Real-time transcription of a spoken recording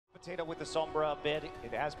Potato with the Sombra bid.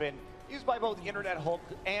 It has been used by both Internet Hulk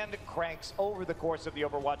and Cranks over the course of the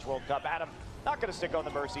Overwatch World Cup. Adam, not going to stick on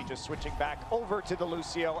the Mercy, just switching back over to the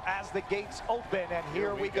Lucio as the gates open, and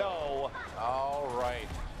here we go. All right.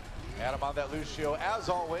 Adam on that Lucio, as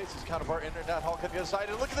always, his counterpart Internet Hulk on the other side.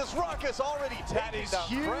 And look at this Ruckus already taking down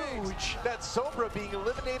Cranks. That Sombra being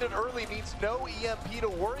eliminated early means no EMP to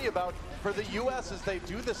worry about for the US as they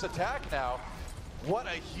do this attack now. What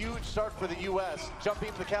a huge start for the US.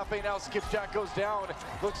 Jumping to the cafe now, Skipjack goes down.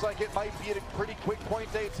 Looks like it might be a pretty quick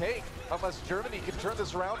point they take, unless Germany can turn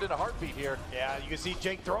this around in a heartbeat here. Yeah, you can see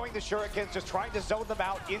Jake throwing the shurikens, just trying to zone them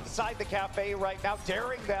out inside the cafe right now,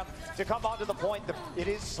 daring them to come onto the point. It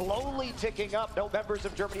is slowly ticking up. No members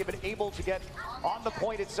of Germany have been able to get on the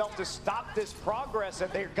point itself to stop this progress,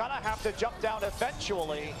 and they're gonna have to jump down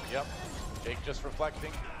eventually. Yep, Jake just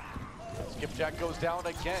reflecting. Skipjack goes down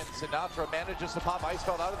again. Sinatraa manages to pop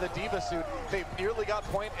Icefeld out of the Diva suit. They've nearly got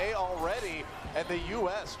point A already, and the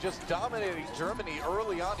US just dominating Germany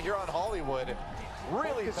early on here on Hollywood.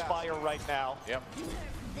 Really fast. Fire right now. Yep.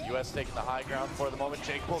 US taking the high ground for the moment.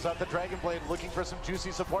 Jake pulls out the Dragon Blade, looking for some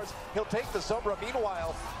juicy supports. He'll take the Sombra.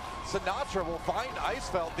 Meanwhile, Sinatraa will find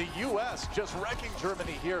Icefeld. The US just wrecking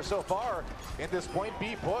Germany here so far in this point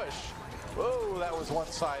B push. Whoa, that was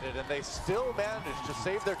one-sided, and they still managed to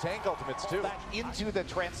save their tank ultimates too. Back into the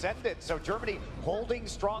Transcendent, so Germany holding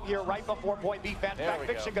strong here right before point B.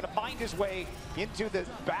 FCTFCTN going to find his way into the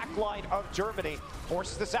back line of Germany,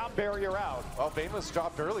 forces the sound barrier out. Well, Bameless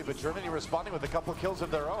dropped early, but Germany responding with a couple of kills of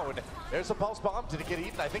their own. There's a pulse bomb. Did it get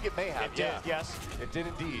eaten? I think it may have. It did, yes. It did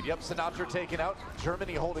indeed. Yep, Sinatraa taken out.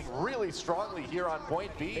 Germany holding really strongly here on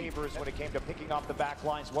point B. Favors when it came to picking off the back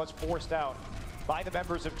lines was forced out by the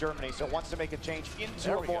members of Germany, so wants to make a change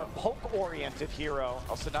into a more poke-oriented hero.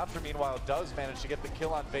 Well, Sinatraa, meanwhile, does manage to get the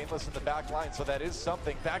kill on Bameless in the back line, so that is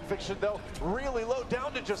something. FCTFCTN, though, really low,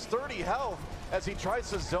 down to just 30 health as he tries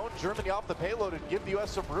to zone Germany off the payload and give the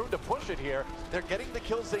US some room to push it here. They're getting the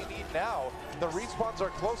kills they need now. The respawns are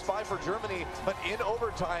close by for Germany, but in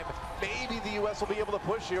overtime, maybe the US will be able to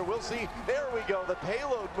push here. We'll see. There we go, the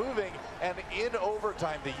payload moving, and in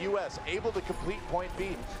overtime, the US able to complete point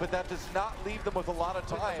B, but that does not leave them with a lot of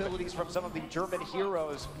time. Abilities from some of the German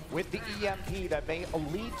heroes with the EMP that may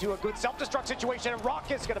lead to a good self-destruct situation, and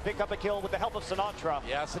Rocket's going to pick up a kill with the help of Sinatraa.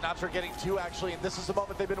 Yeah, Sinatraa getting two actually, and this is the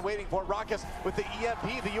moment they've been waiting for. Rocket with the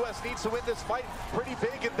EMP, the US needs to win this fight pretty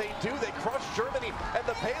big, and they do. They crush Germany, and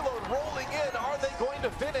the payload rolling in. Are they going to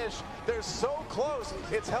finish? They're so close.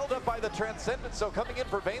 It's held up by the Transcendent, so coming in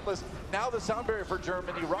for Bameless. Now the sound barrier for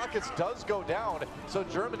Germany. Rockets does go down, so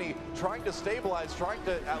Germany trying to stabilize, trying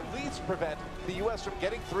to at least prevent the US from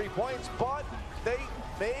getting 3 points, but they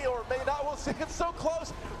may or may not. We'll see. It's so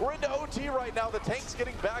close. We're into OT right now. The tank's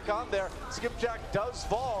getting back on there. Skipjack does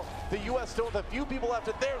fall. The US still with a few people left,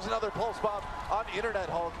 and there's another pulse bomb on Internet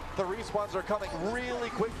Hulk. The respawns are coming really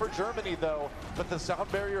quick for Germany, though, but the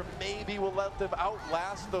sound barrier maybe will let them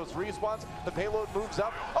outlast those respawns. The payload moves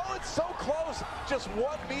up. Oh, it's so close. Just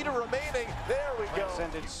 1 meter remaining. There we go.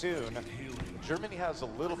 Send it soon. Germany has a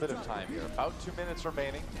little bit of time here, about 2 minutes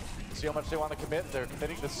remaining. See how much they want to commit. They're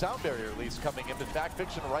committing the sound barrier at least coming in.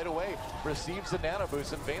 FCTFCTN right away receives the nano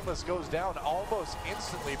boost, and Bameless goes down almost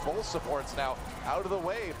instantly. Both supports now out of the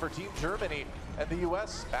way for Team Germany, and the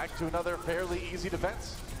US back to another fairly easy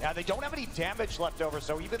defense. Yeah, they don't have any damage left over,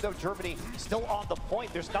 so even though Germany still on the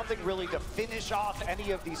point, there's nothing really to finish off any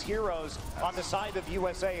of these heroes on the side of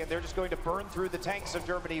USA, and they're just going to burn through the tanks of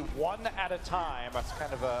Germany one at a time. It's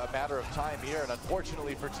kind of a matter of time here, and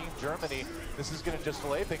unfortunately for Team Germany, this is going to just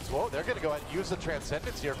delay things. Whoa, they're going to go ahead and use the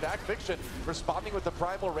Transcendence here. FCTFCTN responding with the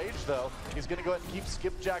Primal Rage, though. He's going to go ahead and keep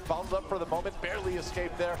Skipjack bottled up for the moment. Barely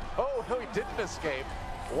escaped there. Oh, no, he didn't escape.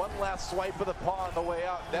 One last swipe of the paw on the way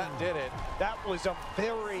out. That did it. That was a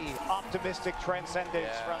very optimistic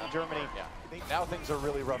Transcendence from Germany. Yeah. Now things are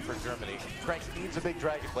really rough for Germany. Crank needs a big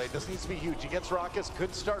Dragon Blade. This needs to be huge. He gets Rockets.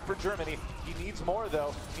 Good start for Germany. He needs more,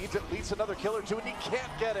 though. Needs at least another kill or two, and he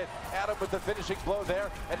can't get it. Adam with the finishing blow there.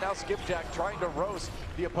 And now Skipjack trying to roast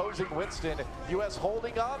the opposing Winston. US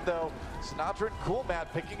holding on, though. Sinatraa and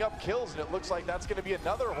Coolmat picking up kills, and it looks like that's going to be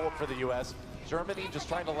another hold for the US. Germany just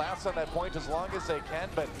trying to last on that point as long as they can,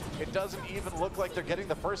 but it doesn't even look like they're getting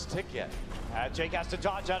the first tick yet. Jake has to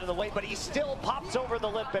dodge out of the way, but he still pops over the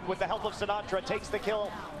lip, and with the help of Sinatraa, takes the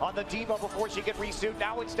kill on the Diva before she can resuit.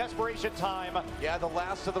 Now it's desperation time. Yeah, the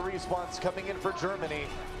last of the respawns coming in for Germany.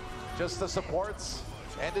 Just the supports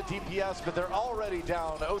and a DPS, but they're already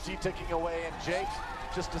down. OT ticking away, and Jake,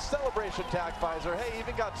 just a celebration tag Pfizer. Hey,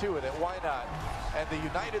 even got two with it. Why not? And the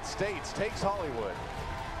United States takes Hollywood.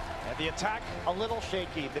 And the attack a little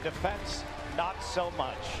shaky, the defense not so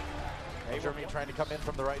much. Germany trying to come in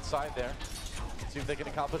from the right side there. See if they can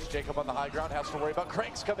accomplish. Jacob on the high ground has to worry about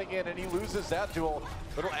Cranks coming in, and he loses that duel.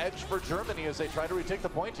 Little edge for Germany as they try to retake the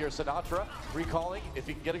point here. Sinatraa recalling. If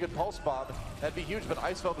he can get a good pulse bomb, that'd be huge. But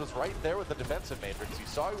Eisfeld was right there with the defensive matrix. You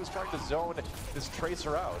saw he was trying to zone this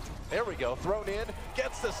tracer out. There we go. Thrown in.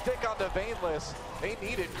 Gets the stick onto Veinless. They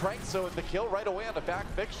needed Cranks, so the kill right away on the back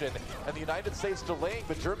fiction. And the United States delaying,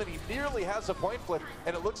 but Germany nearly has a point flip,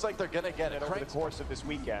 and it looks like they're going to get it over the course of this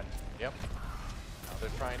weekend. Yep. Now they're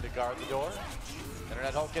trying to guard the door.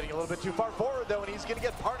 Internet Hulk getting a little bit too far forward though, and he's going to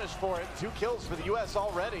get punished for it. 2 kills for the U.S.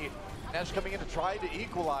 already. Nesh coming in to try to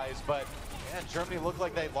equalize, but man, Germany looked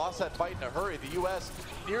like they lost that fight in a hurry. The U.S.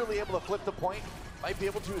 nearly able to flip the point. Might be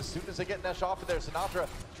able to as soon as they get Nesh off of there. Sinatraa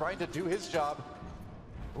trying to do his job.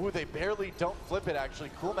 Ooh, they barely don't flip it actually.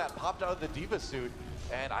 Coolmat popped out of the Diva suit.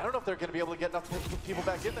 And I don't know if they're going to be able to get enough people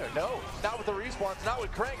back in there. No, not with the respawns, not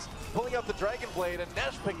with Cranks pulling out the Dragon Blade, and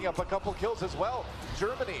Nesh picking up a couple kills as well.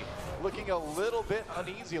 Germany looking a little bit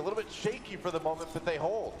uneasy, a little bit shaky for the moment, but they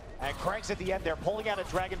hold. And Cranks at the end there, pulling out a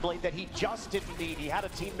Dragon Blade that he just didn't need. He had a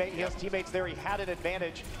teammate, he has teammates there, he had an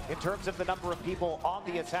advantage in terms of the number of people on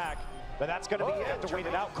the attack. But that's going to be it to wait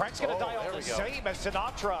it out. Cranks going to die off the same as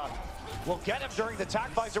Sinatraa. Will get him during the tack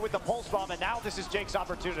visor with the pulse bomb, and now this is Jake's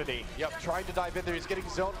opportunity. Yep, trying to dive in there. He's getting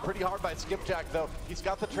zoned pretty hard by Skipjack, though. He's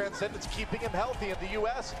got the Transcendence keeping him healthy, and the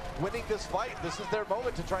U.S. winning this fight. This is their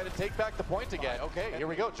moment to try to take back the point again. Okay, here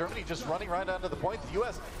we go. Germany just running right onto the point. The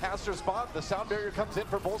U.S. has to respond. The sound barrier comes in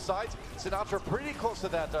for both sides. Sinatraa pretty close to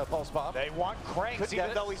that pulse bomb. They want Cranks,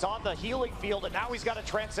 even though he's on the healing field, and now he's got a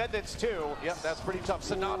Transcendence, too. Yep, that's pretty tough.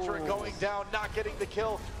 Sinatraa going down, not getting the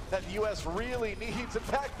kill that the U.S. really needs. And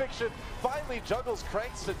Pack Fiction finally juggles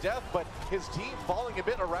Cranks to death, but his team falling a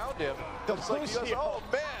bit around him. Looks like the US, oh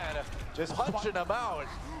man, just punching him out.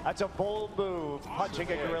 That's a bold move,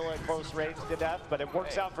 punching a gorilla at close range to death, but it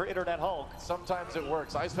works out for Internet Hulk. Sometimes it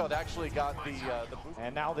works. Eisfeld actually got the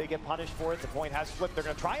and now they get punished for it. The point has flipped. They're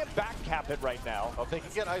going to try and back cap it right now. Well, if they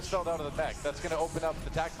can get Eisfeld out of the mech, that's going to open up the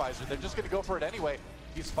tack visor. They're just going to go for it anyway.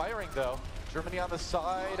 He's firing though. Germany on the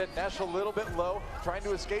side, and Nesh a little bit low, trying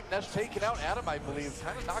to escape. Nesh taking out Adam, I believe,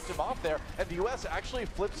 kind of knocked him off there, and the U.S. actually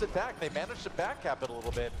flips it back. They managed to back cap it a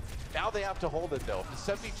little bit. Now they have to hold it though.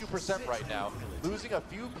 72% right now, losing a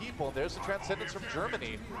few people. There's the Transcendence from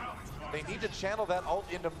Germany. They need to channel that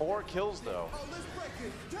ult into more kills though.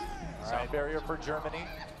 Sound barrier for Germany.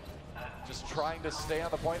 Just trying to stay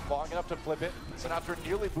on the point long enough to flip it. Sinatraa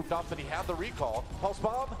nearly booped off, but he had the recall. Pulse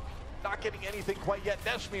bomb. Not getting anything quite yet.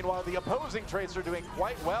 Nesh, meanwhile, the opposing tracer are doing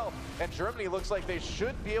quite well, and Germany looks like they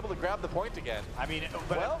should be able to grab the point again. I mean,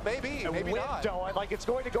 well, maybe not. Like, it's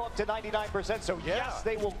going to go up to 99%, so yes,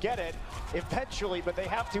 they will get it eventually, but they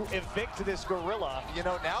have to evict this gorilla. You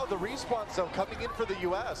know, now the respawn zone coming in for the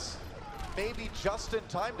U.S. maybe just in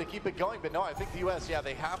time to keep it going, but no, I think the U.S., yeah,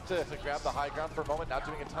 they have to grab the high ground for a moment, not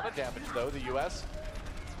doing a ton of damage, though. The U.S.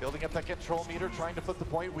 building up that control meter, trying to flip the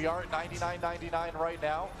point. We are at 99.99 right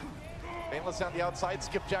now. Veinless on the outside,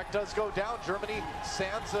 Skipjack does go down. Germany,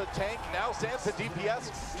 Sansa tank, now Sansa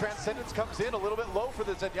DPS. Transcendence comes in a little bit low for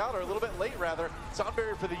the Zenyatta, or a little bit late rather. Sound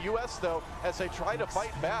barrier for the US though, as they try to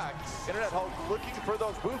fight back. Internet Hulk looking for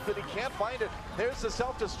those boots, but he can't find it. There's the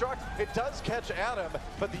self-destruct. It does catch Adam,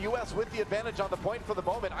 but the US with the advantage on the point for the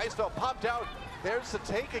moment. Eisfeld popped out. There's the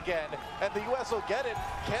take again, and the US will get it.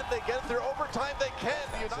 Can they get it through overtime? They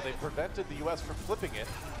can. So they prevented the US from flipping it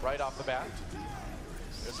right off the bat.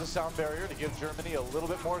 There's a sound barrier to give Germany a little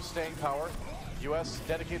bit more staying power. US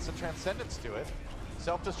dedicates the Transcendence to it.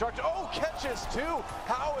 Self-destruct, oh, catches too!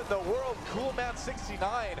 How in the world?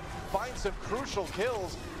 Coolmat69 finds some crucial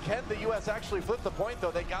kills. Can the US actually flip the point though?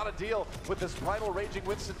 They gotta deal with this primal raging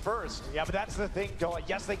Winston first. Yeah, but that's the thing, Doa.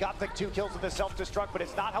 Yes, they got the 2 kills with the self-destruct, but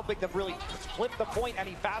it's not helping them really flip the point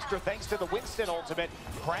any faster thanks to the Winston ultimate.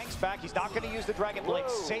 Cranks back, he's not gonna use the Dragon Blade.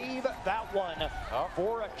 Save that one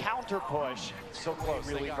for a counter push. So close,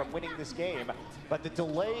 really, from winning this game. But the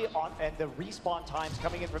delay on and the respawn times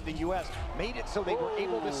coming in from the US made it so they were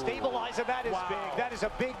able to stabilize, and that is big. That is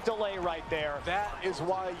a big delay right there. That is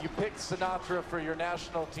why you picked Sinatraa for your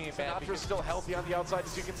national team, man. Sinatra's still healthy on the outside,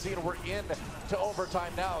 as you can see, and we're in to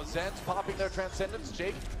overtime now. Zen's popping their Transcendence.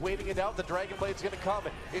 Jake waiting it out. The Dragon Blade's gonna come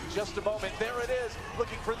in just a moment. There it is,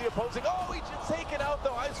 looking for the opposing. Oh, he just taken out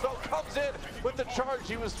though. Eisfeld comes in with the charge.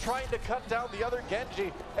 He was trying to cut down the other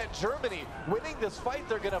Genji, and Germany winning this fight.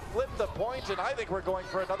 They're gonna flip the point, and I think we're going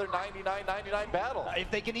for another 99-99 battle. If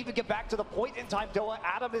they can even get back to the point in time, Doa,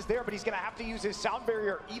 Adam is there, but he's going to have to use his sound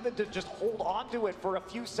barrier even to just hold on to it for a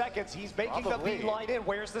few seconds. He's making the beat line in.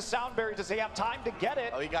 Where's the sound barrier? Does he have time to get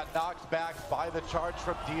it? Oh, he got knocked back by the charge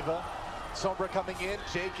from Diva. Sombra coming in,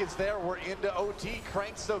 Jake is there, we're into OT.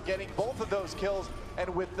 Cranks though getting both of those kills, and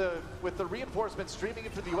with the reinforcements streaming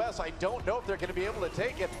into the US, I don't know if they're going to be able to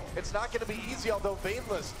take it. It's not going to be easy, although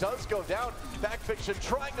Vaneless does go down. Backfiction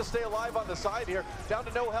trying to stay alive on the side here, down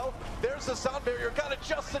to no health. There's the sound barrier, got it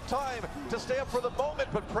just in time to stay up for the moment,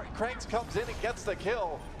 but Cranks comes in and gets the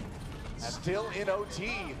kill. Still in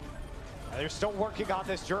OT. They're still working on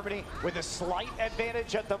this, Germany, with a slight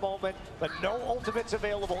advantage at the moment, but no ultimates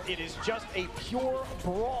available. It is just a pure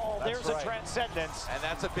brawl. There's a Transcendence. And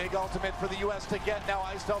that's a big ultimate for the US to get. Now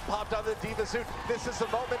Icefeld popped out of the D.Va suit. This is the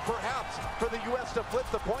moment, perhaps, for the US to flip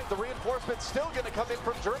the point. The reinforcement's still going to come in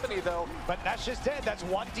from Germany, though. But Nesh is dead. That's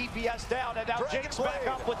one DPS down, and now Jake's back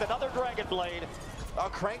up with another Dragon Blade.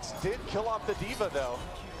 Cranks did kill off the D.Va, though.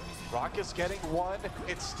 Raucous getting one.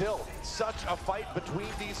 It's still such a fight between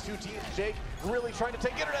these two teams. Jake really trying to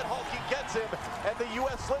take Internet Hulk. He gets him, and the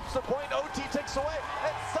U.S. slips the point. OT takes away,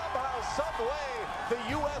 and somehow, some way,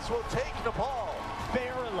 the U.S. will take Nepal.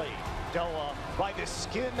 Barely, Doa, by the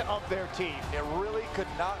skin of their teeth. It really could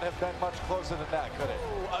not have been much closer than that, could it?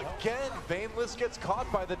 Again, Vaneless gets caught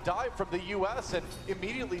by the dive from the U.S., and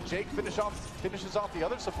immediately Jake finishes off the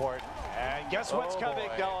other support. And guess what's coming,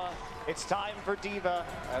 Doa? It's time for D.Va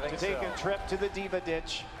to take a trip to the D.Va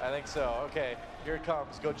ditch. I think so. Okay, here it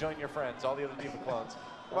comes. Go join your friends, all the other D.Va clones.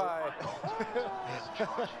 Bye.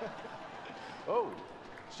 Oh,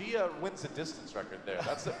 she wins the distance record there.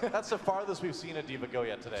 That's the farthest we've seen a D.Va go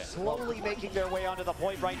yet today. Slowly making their way onto the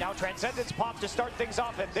point right now. Transcendence pop to start things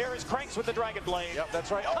off, and there is Cranks with the Dragon Blade. Yep, that's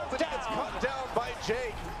right. Oh, but he gets cut down by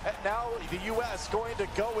Jake. And now the U.S. going to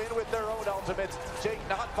go in with their own ultimates. Jake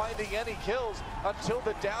not finding any kills until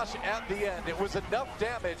the dash at the end. It was enough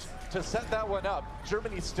damage to set that one up.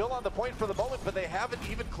 Germany still on the point for the moment, but they haven't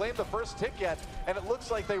even claimed the first tick yet, and it looks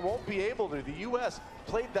like they won't be able to. The U.S.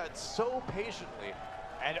 played that so patiently.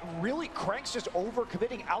 And really, Cranks just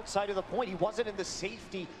overcommitting outside of the point. He wasn't in the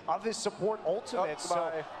safety of his support ultimate.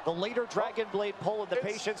 So the later Dragon Blade pull and the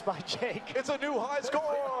patience by Jake. It's a new high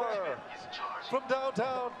score from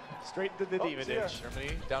downtown. Straight to the D.Va ditch.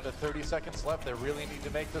 Germany down to 30 seconds left. They really need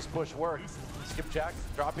to make this push work. Skipjack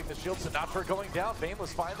dropping the shield, Sinatraa going down.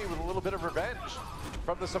 Vaneless finally with a little bit of revenge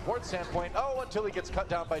from the support standpoint. Oh, until he gets cut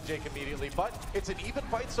down by Jake immediately. But it's an even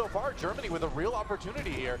fight so far. Germany with a real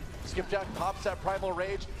opportunity here. Skipjack pops that Primal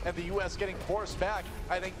Rage, and the U.S. getting forced back.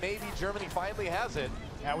 I think maybe Germany finally has it.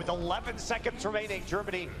 Yeah, with 11 seconds remaining,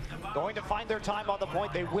 Germany going to find their time on the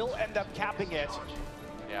point. They will end up capping it.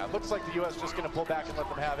 Yeah, it looks like the U.S. just going to pull back and let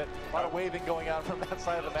them have it. A lot of waving going on from that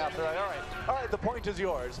side of the map. They're like, all right, the point is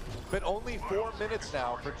yours. But only 4 minutes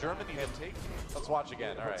now for Germany to take. Let's watch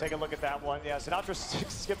again. All right. Take a look at that one. Yeah, Sinatraa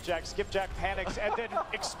Skipjack panics and then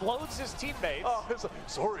explodes his teammates. Oh,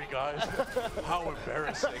 sorry guys. How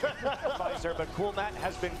embarrassing. But Coolmat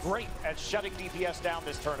has been great at shutting DPS down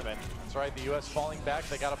this tournament. That's right, the U.S. falling back.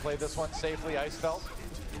 They got to play this one safely. Icefeld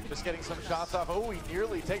just getting some shots off. Oh, he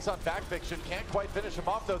nearly takes on Backfiction. Can't quite finish him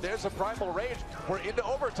off, though. There's a Primal Rage. We're into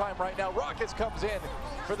overtime right now. Rockets comes in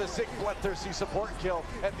for the sick, bloodthirsty support kill.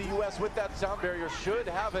 And the U.S. with that sound barrier should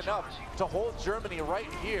have enough to hold Germany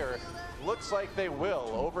right here. Looks like they will.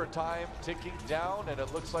 Overtime ticking down, and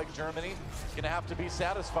it looks like Germany is going to have to be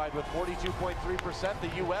satisfied with 42.3%.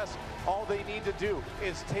 The U.S., all they need to do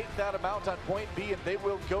is take that amount on point B, and they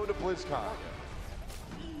will go to Blizzcon.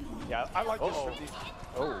 Yeah, I like this from the...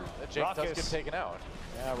 Oh, Jake does get taken out.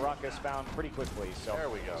 Yeah, Raucous found pretty quickly. So there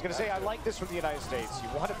we go. I was going to say, I like this from the United States. You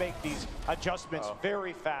want to make these adjustments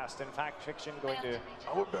very fast. In fact, Fiction going to...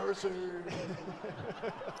 How embarrassing.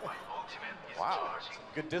 Wow,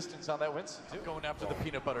 good distance on that Winston, too. Going after the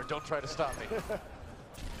peanut butter. Don't try to stop me.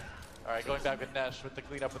 All right, going back with Nesh with the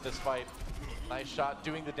cleanup of this fight. Nice shot,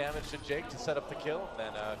 doing the damage to Jake to set up the kill. And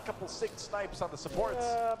then a couple sick snipes on the supports.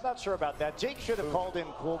 I'm not sure about that. Jake should have called in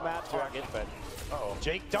Coolmat target, but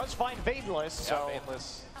Jake does find Vaneless. So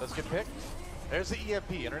Vaneless does get picked. There's the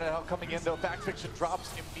EMP. Internet Help coming in, though. Backfiction drops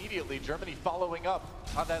immediately. Germany following up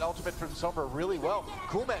on that ultimate from Sombra really well.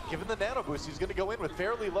 Coolmat given the nano boost. He's going to go in with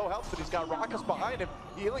fairly low health, but he's got Raucous behind him,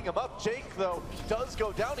 healing him up. Jake, though, does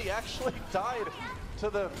go down. He actually died to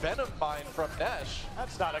the Venom Mine from Nesh.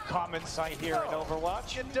 That's not a common sight here in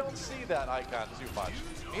Overwatch. You don't see that icon too much.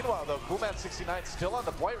 Meanwhile, though, Coolmat69 still on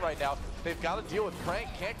the point right now. They've got to deal with Crank.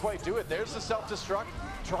 Can't quite do it. There's the self-destruct.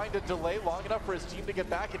 Trying to delay long enough for his team to get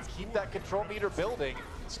back and keep that control meter building.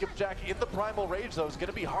 Skipjack in the Primal Rage, though, is going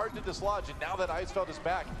to be hard to dislodge. And now that Icefeld is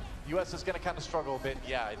back, US is going to kind of struggle a bit.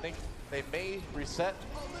 Yeah, I think they may reset,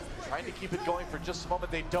 trying to keep it going for just a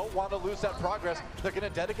moment. They don't want to lose that progress. They're going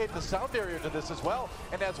to dedicate the sound area to this as well.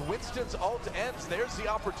 And as Winston's ult ends, there's the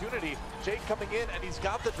opportunity. Jake coming in, and he's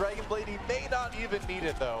got the Dragon Blade. He may not even need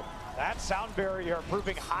it, though. That sound barrier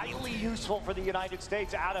proving highly useful for the United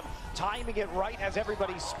States. Adam timing it right as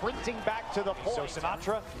everybody's sprinting back to the point. So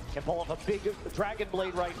Sinatraa can pull off a big Dragon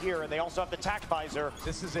Blade right here, and they also have the tack visor.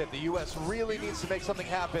 This is it. The US really needs to make something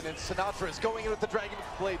happen, and Sinatraa is going in with the Dragon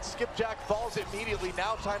Blade. Skipjack falls immediately.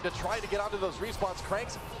 Now time to try to get onto those respawns.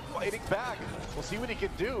 Crank's fighting back. We'll see what he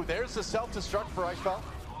can do. There's the self-destruct for Akshon.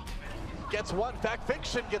 Gets one. Fact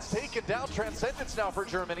Fiction gets taken down. Transcendence now for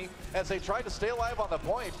Germany as they try to stay alive on the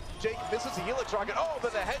point. Jake misses the Helix rocket. Oh,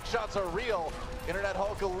 but the headshots are real. Internet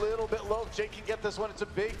Hulk a little bit low. Jake can get this one. It's a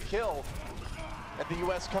big kill. And the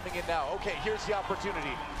US coming in now. Okay, here's the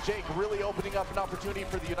opportunity. Jake really opening up an opportunity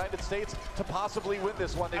for the United States to possibly win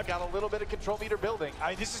this one. They've got a little bit of control meter building.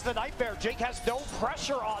 This is the nightmare. Jake has no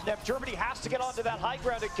pressure on them. Germany has to get onto that high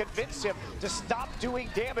ground and convince him to stop doing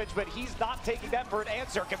damage, but he's not taking that for an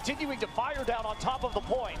answer. Continuing to fire down on top of the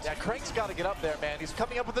point. Yeah, Crank's got to get up there, man. He's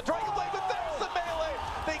coming up with the Dragon Blade, but there's the melee.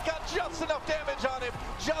 They got just enough damage on him,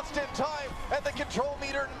 just in time, and the control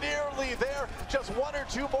meter nearly there. Just one or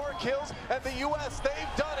two more kills, and the US,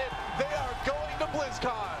 they've done it. They are going to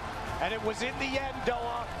Blizzcon. And it was in the end,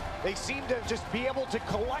 Doa. They seem to just be able to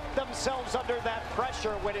collect themselves under that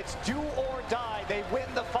pressure. When it's do or die, they win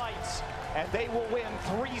the fights, and they will win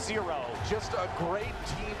 3-0. Just a great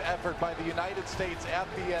team effort by the United States at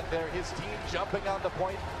the end there. His team jumping on the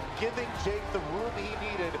point, giving Jake the room he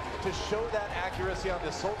needed to show that accuracy on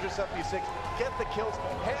this Soldier 76, get the kills,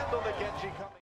 handle the Genji coming.